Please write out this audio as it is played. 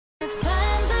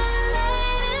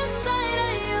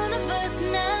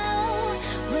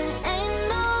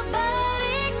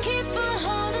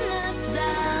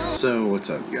So, what's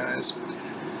up, guys?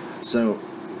 So,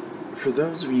 for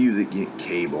those of you that get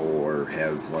cable or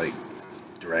have, like,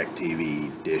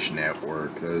 DirecTV, Dish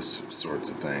Network, those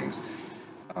sorts of things,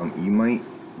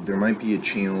 there might be a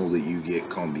channel that you get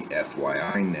called the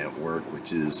FYI Network,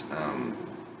 which is,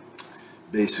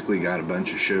 basically got a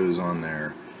bunch of shows on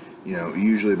there, you know,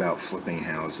 usually about flipping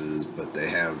houses, but they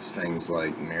have things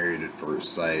like Married at First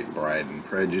Sight, Bride and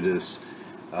Prejudice,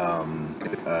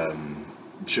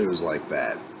 shows like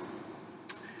that.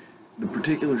 The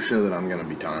particular show that I'm going to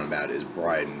be talking about is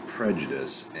Bride and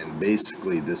Prejudice, and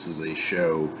basically this is a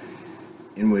show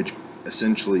in which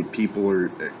essentially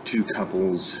two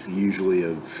couples, usually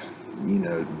of, you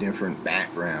know, different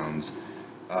backgrounds,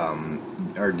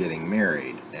 are getting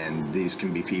married, and these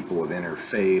can be people of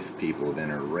interfaith, people of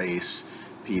interrace,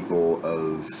 people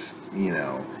of,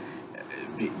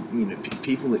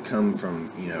 people that come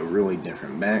from, really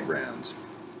different backgrounds.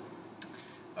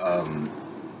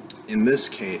 In this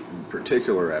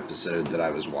particular episode that I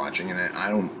was watching, and I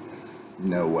don't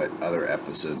know what other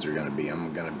episodes are going to be,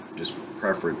 I'm going to just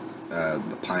preference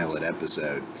the pilot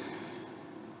episode.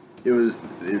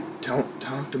 It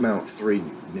talked about three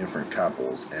different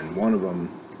couples, and one of them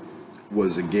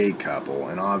was a gay couple,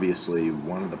 and obviously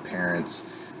one of the parents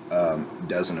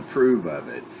doesn't approve of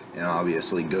it, and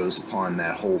obviously goes upon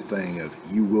that whole thing of,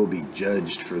 you will be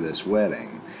judged for this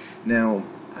wedding. Now,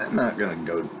 I'm not going to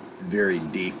go very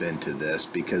deep into this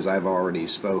because I've already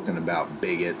spoken about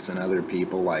bigots and other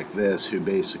people like this who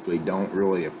basically don't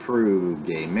really approve of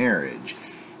gay marriage,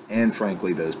 and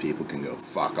frankly those people can go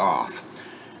fuck off,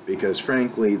 because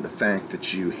frankly the fact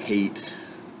that you hate,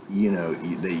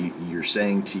 that you're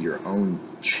saying to your own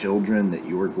children that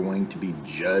you're going to be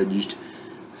judged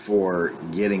for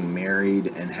getting married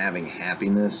and having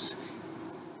happiness,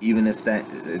 even if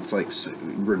it's like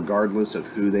regardless of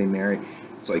who they marry.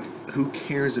 It's like, who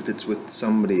cares if it's with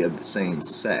somebody of the same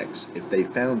sex? If they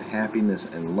found happiness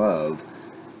and love,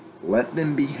 let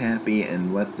them be happy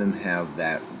and let them have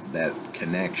that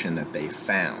connection that they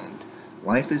found.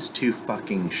 Life is too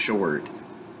fucking short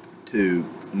to,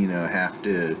 have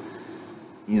to,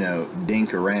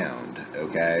 dink around,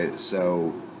 okay?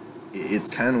 So it's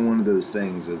kind of one of those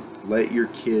things of let your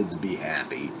kids be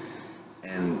happy.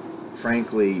 And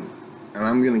frankly, and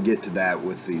I'm going to get to that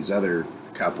with these other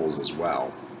couples as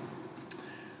well,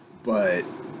 but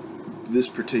this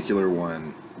particular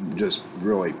one just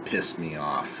really pissed me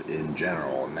off in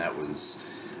general, and that was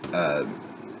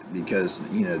because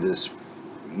this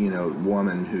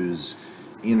woman who's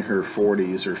in her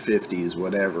 40s or 50s,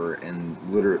 whatever, and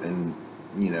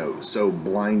so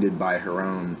blinded by her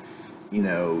own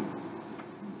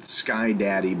sky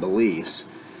daddy beliefs,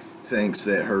 thinks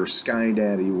that her sky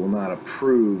daddy will not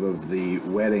approve of the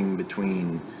wedding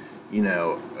between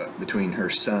her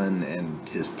son and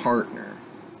his partner.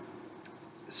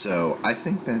 So I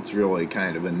think that's really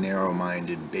kind of a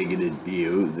narrow-minded, bigoted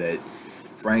view that,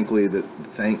 frankly,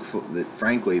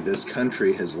 this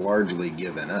country has largely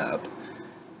given up.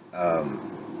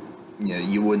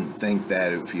 You wouldn't think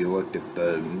that if you looked at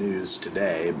the news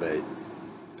today, but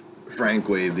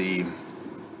frankly, the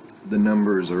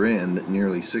numbers are in that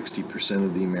nearly 60%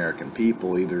 of the American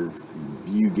people either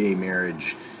view gay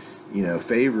marriage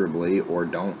favorably, or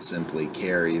don't simply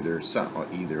care either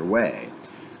way.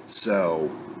 So,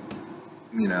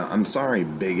 I'm sorry,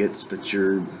 bigots, but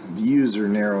your views are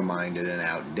narrow-minded and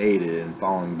outdated and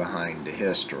falling behind to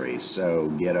history,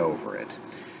 so get over it.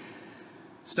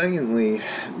 Secondly,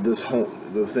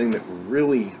 the thing that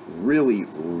really, really,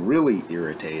 really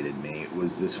irritated me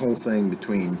was this whole thing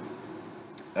between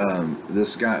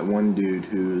this guy, one dude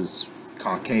who's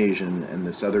Caucasian, and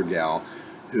this other gal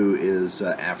who is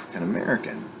African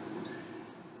American,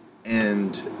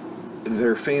 and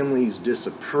their families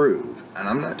disapprove. And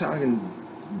I'm not talking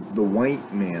the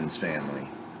white man's family.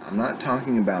 I'm not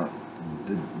talking about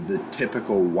the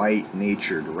typical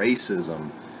white-natured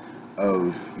racism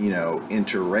of,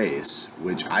 interrace,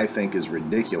 which I think is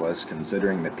ridiculous,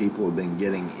 considering that people have been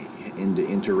getting into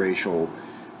interracial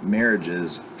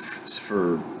marriages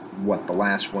for the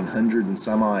last 100 and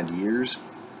some odd years,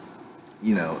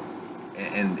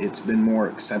 and it's been more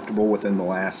acceptable within the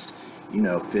last,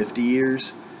 50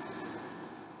 years.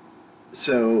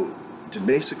 So, to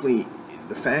basically,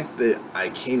 the fact that I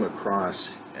came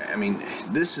across,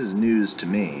 this is news to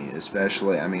me,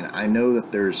 especially, I know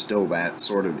that there's still that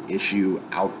sort of issue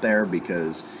out there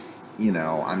because,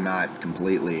 I'm not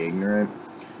completely ignorant,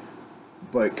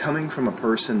 but coming from a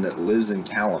person that lives in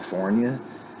California,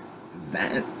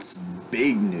 that's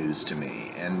big news to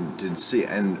me. And to see,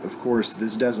 and of course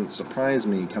this doesn't surprise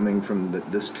me coming from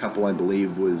this couple, I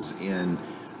believe was in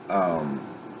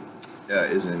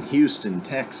is in Houston,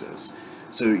 Texas.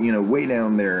 So, you know, way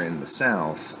down there in the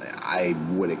South, I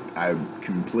would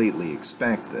completely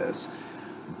expect this.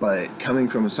 But coming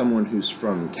from someone who's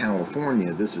from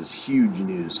California, this is huge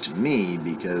news to me,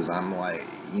 because I'm like,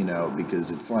 you know,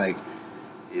 because it's like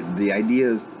the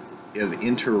idea of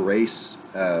interrace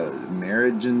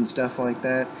marriage and stuff like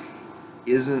that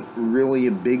isn't really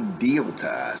a big deal to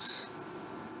us.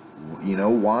 You know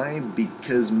why?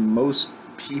 Because most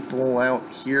people out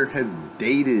here have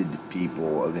dated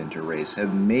people of interrace,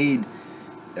 have made,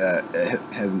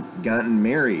 have gotten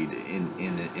married in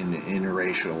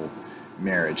interracial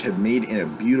marriage, have made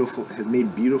beautiful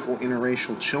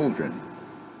interracial children.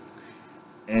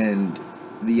 And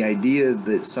the idea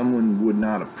that someone would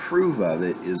not approve of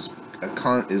it is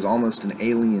almost an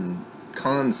alien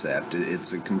concept.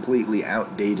 It's a completely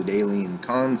outdated alien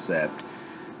concept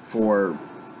for,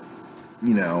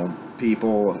 you know,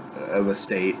 people of a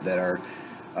state that are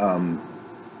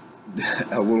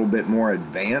a little bit more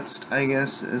advanced, I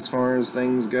guess, as far as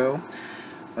things go.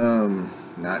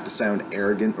 Not to sound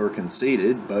arrogant or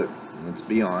conceited, but let's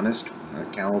be honest,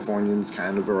 Californians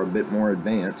kind of are a bit more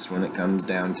advanced when it comes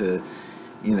down to,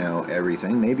 you know,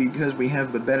 everything. Maybe because we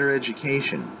have a better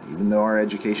education, even though our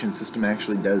education system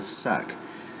actually does suck.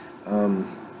 But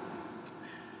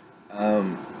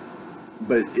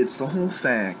it's the whole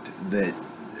fact that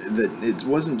it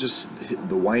wasn't just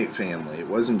the white family. It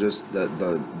wasn't just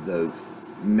the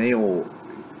male.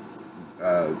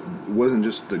 It wasn't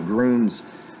just the groom's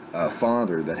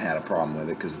father that had a problem with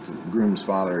it, because the groom's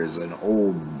father is an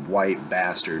old white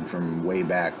bastard from way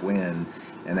back when,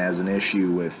 and has an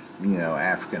issue with, you know,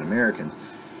 African Americans.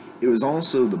 It was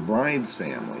also the bride's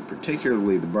family,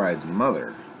 particularly the bride's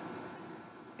mother.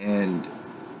 And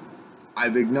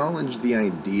I've acknowledged the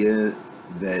idea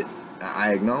that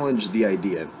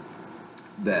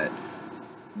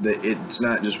that it's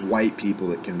not just white people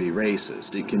that can be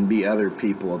racist. It can be other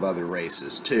people of other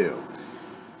races too.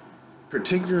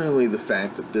 Particularly the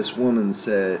fact that this woman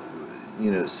said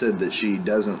that she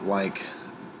doesn't like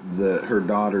her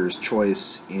daughter's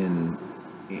choice in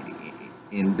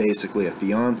basically a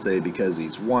fiance because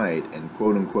he's white, and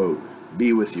quote unquote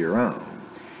be with your own,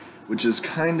 which is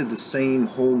kind of the same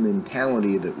whole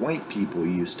mentality that white people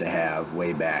used to have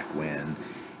way back when.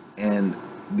 And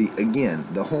again,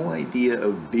 the whole idea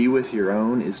of be with your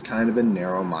own is kind of a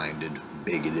narrow-minded,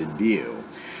 bigoted view.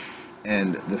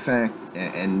 And the fact,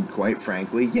 and quite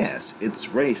frankly, yes, it's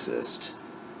racist.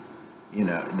 You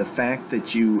know, the fact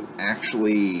that you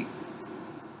actually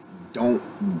don't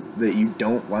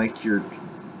like your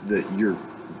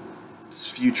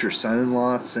future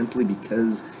son-in-law simply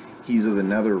because he's of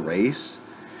another race.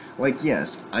 Like,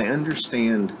 yes, I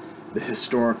understand the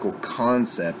historical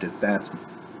concept, if that's,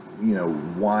 you know,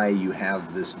 why you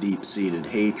have this deep-seated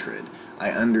hatred.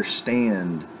 I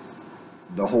understand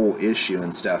the whole issue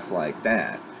and stuff like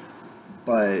that.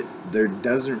 But there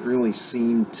doesn't really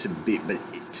seem to be, but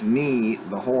to me,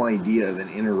 the whole idea of an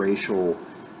interracial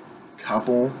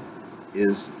couple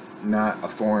is not a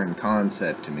foreign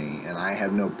concept to me, and I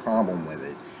have no problem with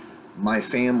it. My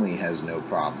family has no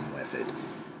problem with it,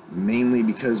 mainly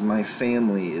because my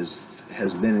family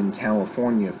has been in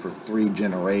California for 3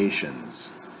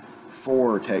 generations.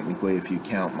 4, technically, if you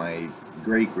count my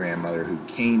great-grandmother who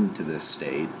came to this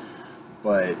state.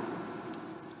 But,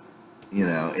 you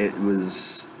know,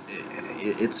 it's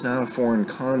not a foreign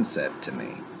concept to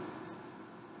me.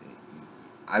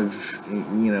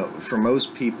 You know, for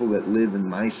most people that live in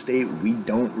my state, we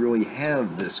don't really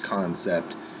have this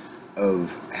concept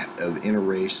of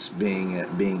interrace being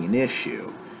an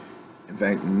issue. In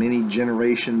fact, many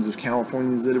generations of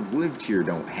Californians that have lived here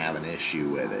don't have an issue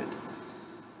with it.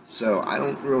 So I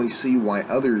don't really see why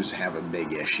others have a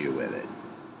big issue with it.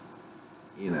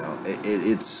 You know,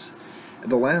 it's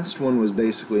the last one was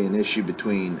basically an issue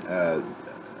between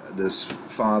this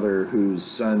father whose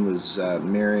son was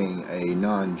marrying a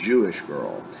non-Jewish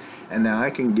girl. And now I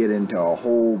can get into a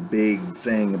whole big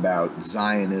thing about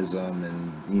Zionism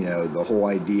and, you know, the whole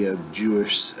idea of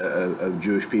Jewish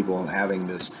people having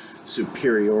this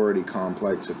superiority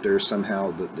complex, that they're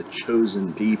somehow the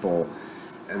chosen people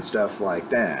and stuff like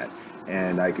that.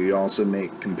 And I could also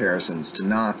make comparisons to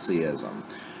Nazism,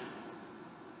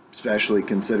 especially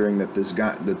considering that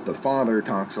that the father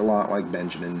talks a lot like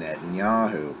Benjamin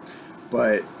Netanyahu.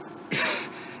 But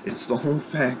it's the whole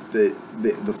fact that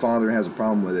the father has a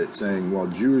problem with it, saying, well,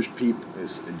 Jewish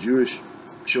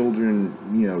children,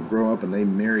 you know, grow up and they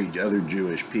marry other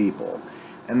Jewish people.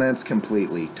 And that's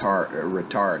completely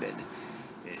retarded.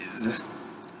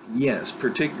 Yes,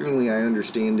 particularly I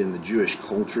understand in the Jewish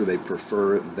culture they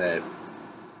prefer that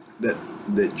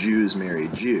Jews marry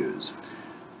Jews.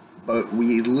 But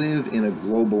we live in a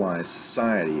globalized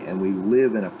society, and we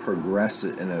live in a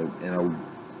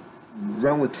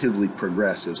relatively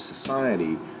progressive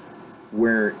society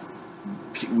where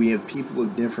we have people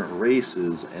of different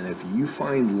races, and if you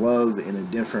find love in a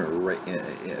different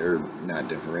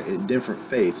different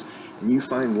faiths, and you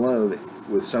find love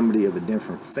with somebody of a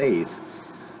different faith,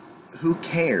 who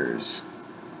cares?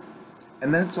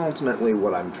 And that's ultimately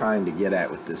what I'm trying to get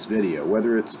at with this video.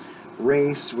 Whether it's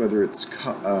race, whether it's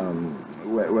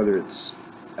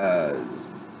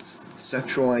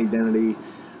sexual identity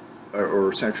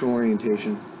or sexual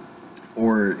orientation,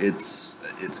 or it's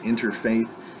interfaith,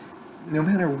 no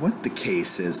matter what the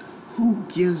case is, who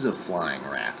gives a flying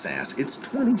rat's ass? It's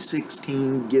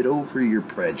 2016. Get over your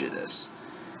prejudice.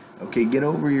 Okay, get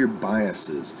over your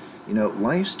biases. You know,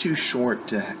 life's too short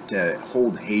to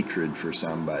hold hatred for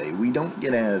somebody. We don't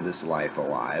get out of this life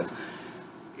alive.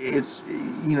 It's,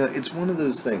 you know, it's one of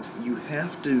those things. You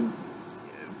have to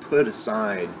put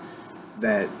aside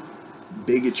that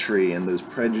bigotry and those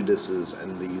prejudices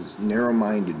and these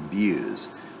narrow-minded views,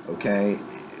 okay?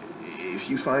 If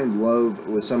you find love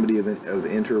with somebody of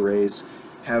interrace,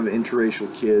 have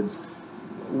interracial kids,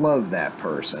 love that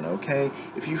person, okay?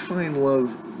 If you find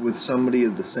love with somebody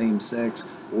of the same sex,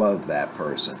 love that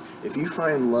person. If you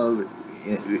find love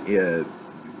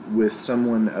with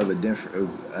someone of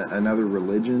another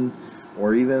religion,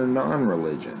 or even a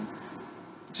non-religion,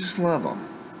 just love them.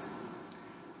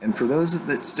 And for those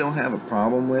that still have a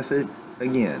problem with it,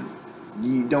 again,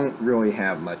 you don't really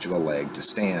have much of a leg to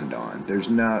stand on. There's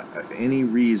not any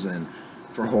reason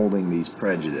for holding these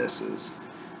prejudices.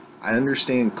 I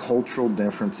understand cultural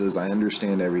differences, I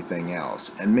understand everything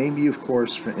else. And maybe, of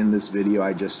course, in this video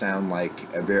I just sound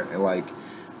like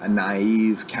a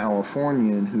naive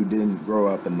Californian who didn't grow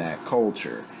up in that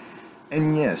culture.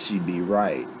 And yes, you'd be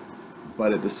right.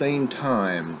 But at the same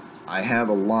time, I have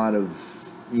a lot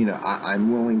of, you know,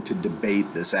 I'm willing to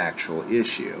debate this actual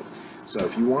issue. So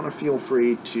if you want to, feel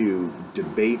free to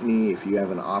debate me. If you have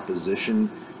an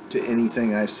opposition to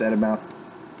anything I've said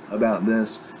about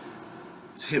this,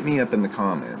 just hit me up in the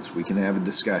comments. We can have a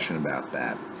discussion about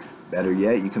that. Better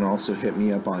yet, you can also hit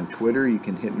me up on Twitter. You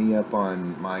can hit me up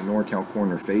on my NorCal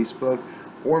Corner Facebook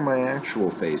or my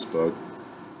actual Facebook.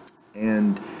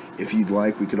 And if you'd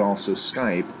like, we could also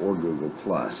Skype or Google+,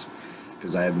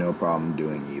 because I have no problem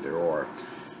doing either or.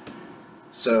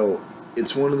 So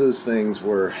it's one of those things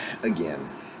where, again,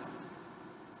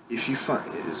 if you find,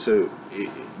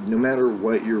 no matter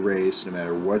what your race, no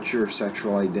matter what your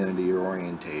sexual identity or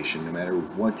orientation, no matter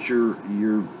what your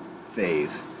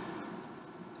faith,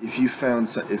 if you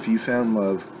found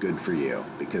love, good for you,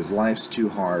 because life's too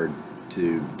hard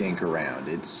to dink around.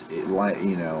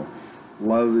 You know,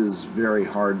 love is very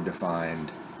hard to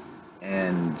find,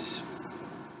 and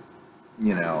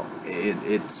you know,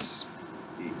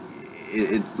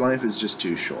 life is just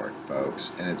too short,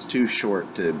 folks, and it's too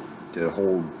short to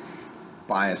hold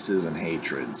biases and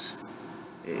hatreds.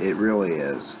 It really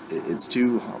is. It's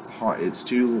too hard.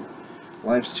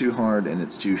 Life's too hard, and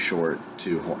it's too short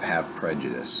to have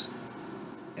prejudice.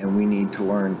 And we need to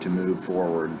learn to move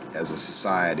forward as a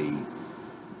society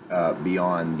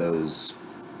beyond those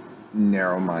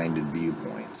narrow-minded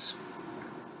viewpoints.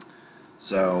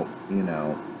 So, you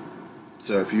know,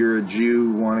 so if you're a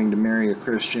Jew wanting to marry a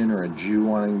Christian, or a Jew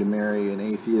wanting to marry an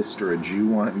atheist, or a Jew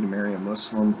wanting to marry a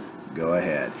Muslim, go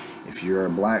ahead. If you're a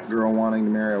black girl wanting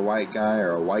to marry a white guy,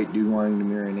 or a white dude wanting to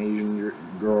marry an Asian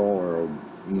girl, or,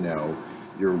 you know,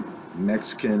 you're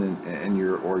Mexican and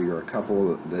you're a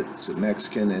couple that's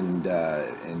Mexican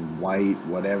and white,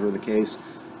 whatever the case,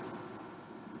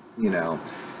 you know,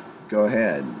 go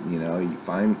ahead. You know, you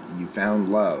found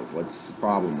love. What's the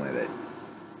problem with it?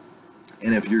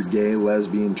 And if you're gay,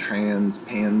 lesbian, trans,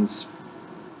 pans,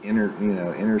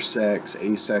 intersex,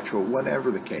 asexual, whatever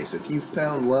the case, if you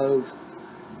found love,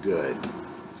 good,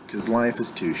 because life is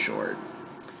too short.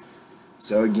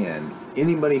 So again,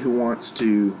 anybody who wants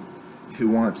to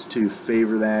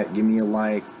favor that, give me a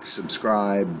like,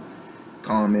 subscribe,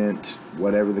 comment,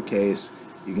 whatever the case,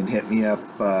 you can hit me up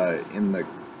in the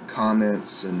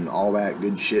comments and all that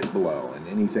good shit below, and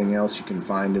anything else you can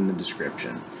find in the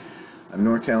description. I'm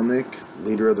NorCal Nick,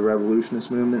 leader of the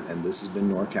Revolutionist Movement, and this has been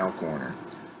NorCal Corner.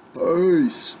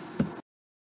 Peace!